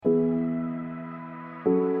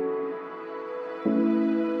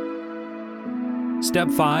Step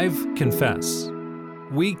 5, Confess.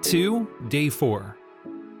 Week 2, Day 4.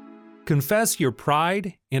 Confess your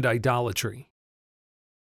pride and idolatry.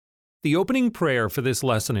 The opening prayer for this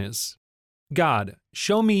lesson is, God,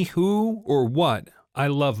 show me who or what I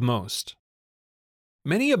love most.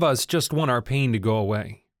 Many of us just want our pain to go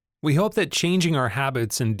away. We hope that changing our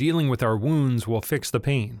habits and dealing with our wounds will fix the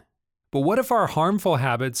pain. But what if our harmful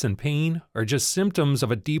habits and pain are just symptoms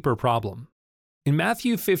of a deeper problem? In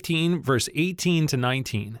Matthew 15, verse 18 to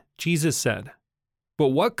 19, Jesus said, "But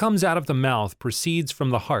what comes out of the mouth proceeds from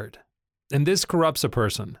the heart, and this corrupts a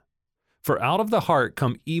person. For out of the heart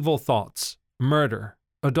come evil thoughts, murder,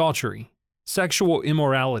 adultery, sexual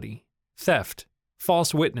immorality, theft,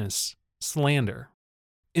 false witness, slander."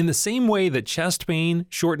 In the same way that chest pain,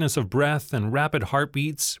 shortness of breath, and rapid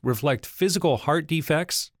heartbeats reflect physical heart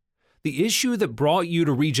defects, the issue that brought you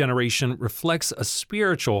to regeneration reflects a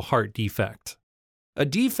spiritual heart defect. A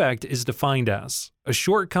defect is defined as a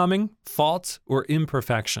shortcoming, fault, or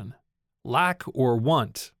imperfection, lack or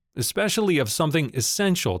want, especially of something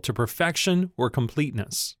essential to perfection or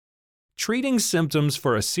completeness. Treating symptoms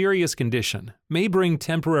for a serious condition may bring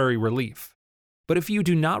temporary relief, but if you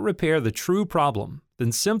do not repair the true problem,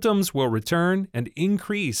 then symptoms will return and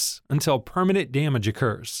increase until permanent damage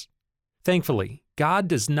occurs. Thankfully, God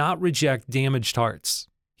does not reject damaged hearts.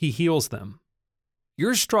 He heals them.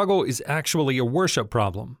 Your struggle is actually a worship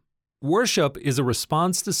problem. Worship is a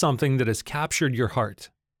response to something that has captured your heart.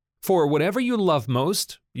 For whatever you love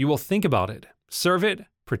most, you will think about it, serve it,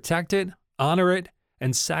 protect it, honor it,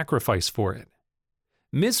 and sacrifice for it.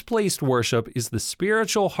 Misplaced worship is the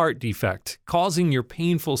spiritual heart defect causing your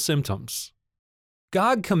painful symptoms.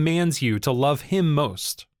 God commands you to love Him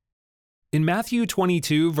most. In Matthew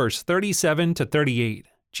 22, verse 37 to 38,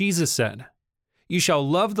 Jesus said, "You shall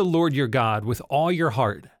love the Lord your God with all your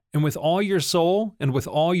heart, and with all your soul, and with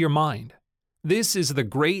all your mind. This is the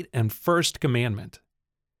great and first commandment."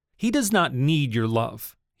 He does not need your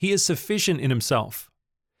love. He is sufficient in Himself.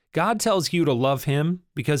 God tells you to love Him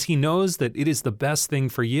because He knows that it is the best thing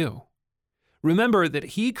for you. Remember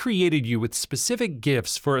that He created you with specific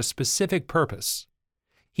gifts for a specific purpose.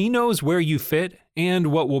 He knows where you fit and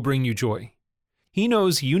what will bring you joy. He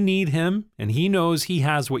knows you need Him, and He knows He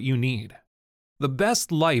has what you need. The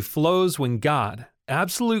best life flows when God,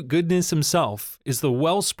 absolute goodness Himself, is the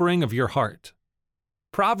wellspring of your heart.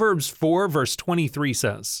 Proverbs 4 verse 23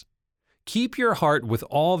 says, "Keep your heart with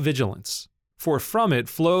all vigilance, for from it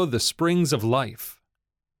flow the springs of life."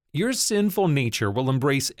 Your sinful nature will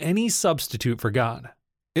embrace any substitute for God.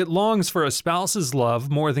 It longs for a spouse's love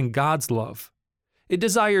more than God's love. It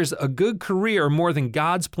desires a good career more than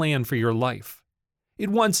God's plan for your life. It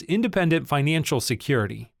wants independent financial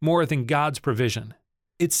security more than God's provision.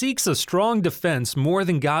 It seeks a strong defense more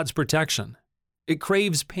than God's protection. It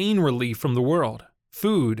craves pain relief from the world,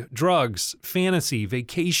 food, drugs, fantasy,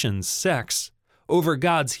 vacations, sex, over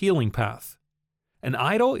God's healing path. An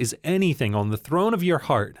idol is anything on the throne of your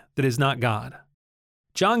heart that is not God.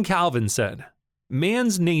 John Calvin said,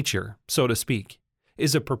 "Man's nature, so to speak,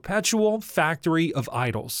 is a perpetual factory of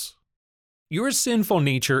idols." Your sinful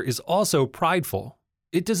nature is also prideful.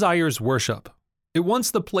 It desires worship. It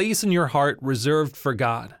wants the place in your heart reserved for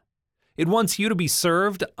God. It wants you to be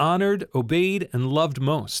served, honored, obeyed, and loved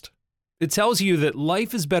most. It tells you that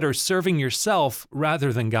life is better serving yourself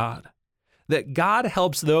rather than God. That God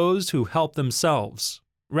helps those who help themselves,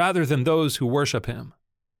 rather than those who worship Him.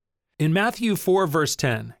 In Matthew 4 verse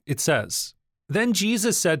 10, it says, "Then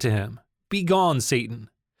Jesus said to him, 'Begone, Satan,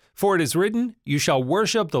 for it is written, you shall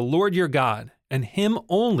worship the Lord your God, and Him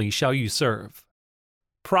only shall you serve.'"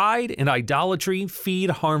 Pride and idolatry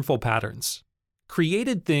feed harmful patterns.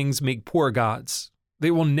 Created things make poor gods.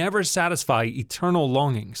 They will never satisfy eternal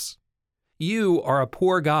longings. You are a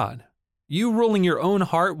poor God. You ruling your own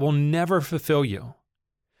heart will never fulfill you.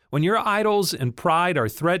 When your idols and pride are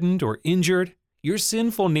threatened or injured, your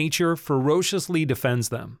sinful nature ferociously defends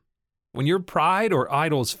them. When your pride or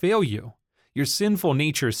idols fail you, your sinful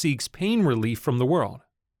nature seeks pain relief from the world.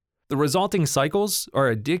 The resulting cycles are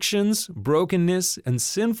addictions, brokenness, and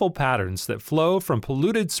sinful patterns that flow from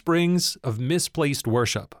polluted springs of misplaced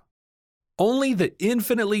worship. Only the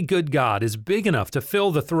infinitely good God is big enough to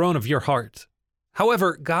fill the throne of your heart.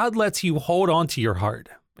 However, God lets you hold on to your heart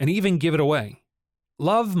and even give it away.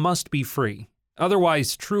 Love must be free,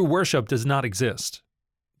 otherwise true worship does not exist.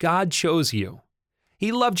 God chose you.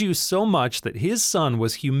 He loved you so much that His Son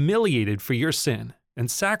was humiliated for your sin and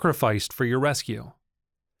sacrificed for your rescue.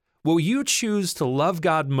 Will you choose to love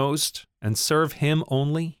God most and serve Him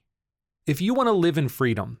only? If you want to live in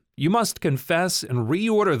freedom, you must confess and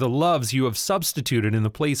reorder the loves you have substituted in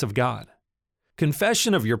the place of God.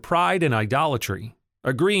 Confession of your pride and idolatry,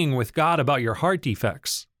 agreeing with God about your heart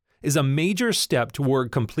defects, is a major step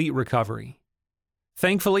toward complete recovery.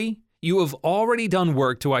 Thankfully, you have already done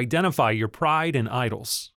work to identify your pride and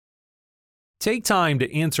idols. Take time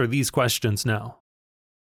to answer these questions now.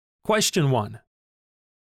 Question 1.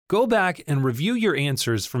 Go back and review your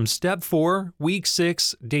answers from Step 4, Week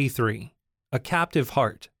 6, Day 3, A Captive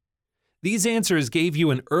Heart. These answers gave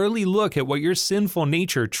you an early look at what your sinful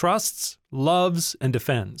nature trusts, loves, and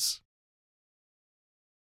defends.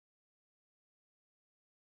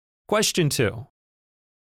 Question 2.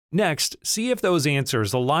 Next, see if those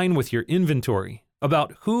answers align with your inventory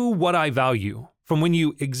about who, what I value from when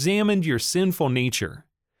you examined your sinful nature,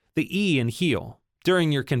 the E in heal,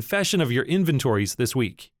 during your confession of your inventories this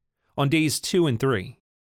week, on days 2 and 3.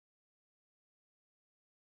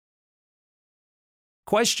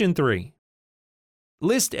 Question 3.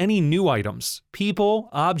 List any new items, people,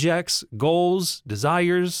 objects, goals,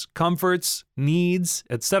 desires, comforts, needs,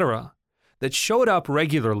 etc. that showed up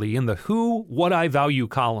regularly in the who, what I value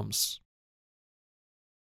columns.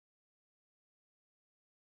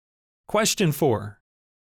 Question 4.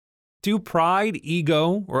 Do pride,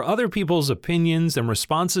 ego, or other people's opinions and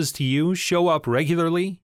responses to you show up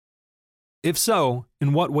regularly? If so,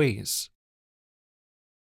 in what ways?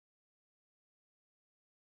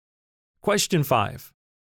 Question 5.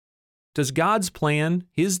 Does God's plan,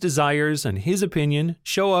 His desires, and His opinion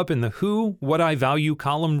show up in the who, what I value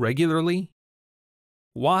column regularly?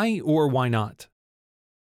 Why or why not?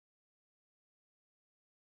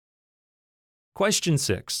 Question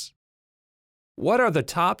 6. What are the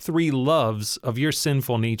top 3 loves of your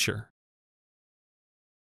sinful nature?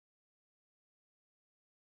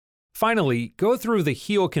 Finally, go through the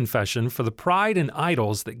heal confession for the pride and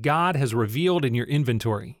idols that God has revealed in your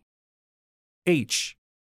inventory. H.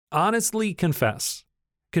 Honestly confess.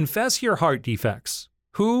 Confess your heart defects,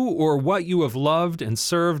 who or what you have loved and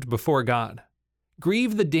served before God.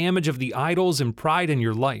 Grieve the damage of the idols and pride in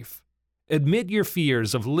your life. Admit your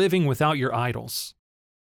fears of living without your idols.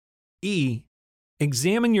 E.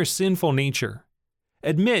 Examine your sinful nature.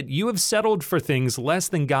 Admit you have settled for things less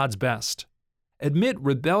than God's best. Admit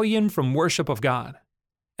rebellion from worship of God.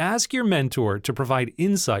 Ask your mentor to provide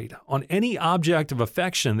insight on any object of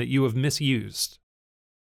affection that you have misused.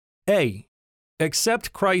 A.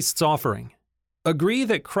 Accept Christ's offering. Agree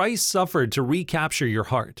that Christ suffered to recapture your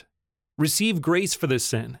heart. Receive grace for this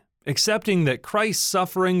sin, accepting that Christ's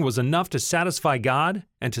suffering was enough to satisfy God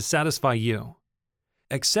and to satisfy you.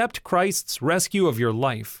 Accept Christ's rescue of your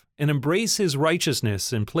life and embrace His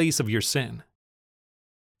righteousness in place of your sin.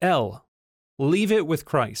 L. Leave it with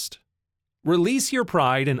Christ. Release your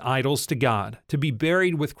pride and idols to God to be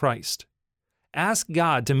buried with Christ. Ask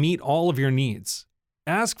God to meet all of your needs.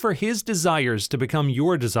 Ask for His desires to become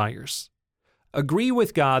your desires. Agree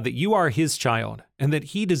with God that you are His child and that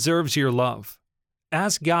He deserves your love.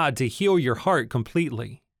 Ask God to heal your heart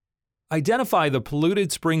completely. Identify the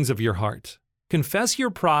polluted springs of your heart. Confess your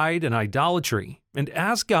pride and idolatry and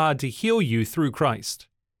ask God to heal you through Christ.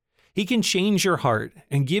 He can change your heart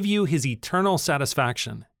and give you His eternal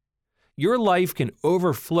satisfaction. Your life can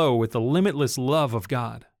overflow with the limitless love of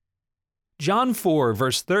God. John 4,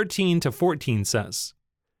 verse 13 to 14 says,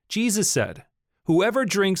 Jesus said, "Whoever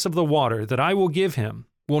drinks of the water that I will give him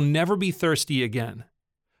will never be thirsty again.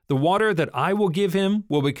 The water that I will give him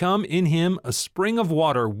will become in him a spring of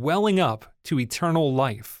water welling up to eternal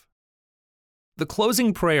life." The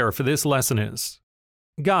closing prayer for this lesson is,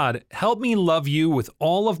 God, help me love you with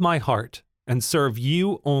all of my heart and serve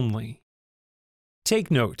you only. Take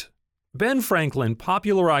note. Ben Franklin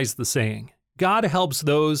popularized the saying, God helps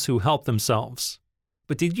those who help themselves.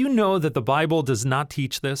 But did you know that the Bible does not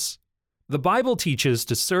teach this? The Bible teaches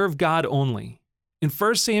to serve God only. In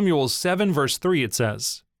 1 Samuel 7 verse 3 it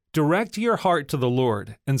says, "Direct your heart to the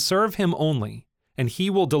Lord and serve Him only, and He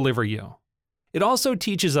will deliver you." It also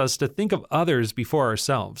teaches us to think of others before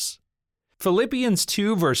ourselves. Philippians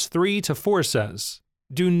 2 verse 3 to 4 says,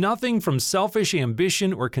 "Do nothing from selfish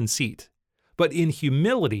ambition or conceit, but in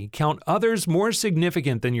humility count others more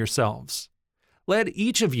significant than yourselves. Let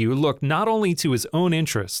each of you look not only to his own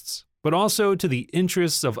interests, but also to the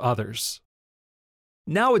interests of others."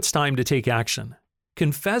 Now it's time to take action.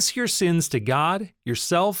 Confess your sins to God,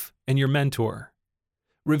 yourself, and your mentor.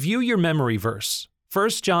 Review your memory verse,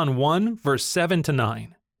 1 John 1 verse 7 to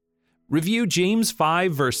 9. Review James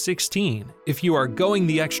 5 verse 16 if you are going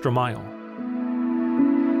the extra mile.